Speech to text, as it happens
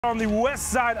On the west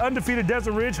side, undefeated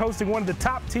Desert Ridge hosting one of the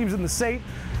top teams in the state,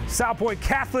 Salpointe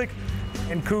Catholic.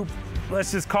 And Coop,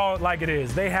 let's just call it like it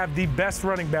is. They have the best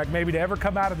running back maybe to ever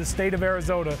come out of the state of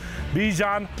Arizona,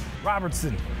 Bijan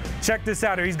Robertson. Check this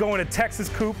out here. He's going to Texas,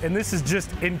 Coop, and this is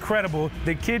just incredible.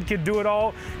 The kid can do it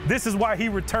all. This is why he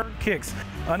returned kicks.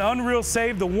 An unreal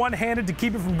save, the one-handed to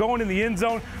keep it from going in the end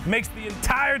zone, makes the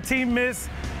entire team miss,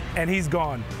 and he's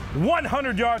gone.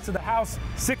 100 yards to the house,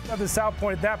 6 of the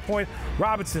Salpointe at that point.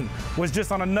 Robinson was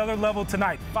just on another level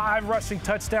tonight. 5 rushing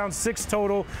touchdowns, 6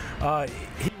 total.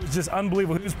 He was just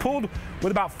unbelievable. He was pulled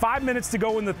with about 5 minutes to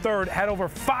go in the third, had over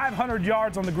 500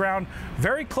 yards on the ground,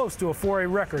 very close to a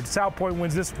 4A record. Salpointe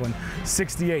wins this one,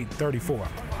 68-34.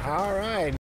 All right.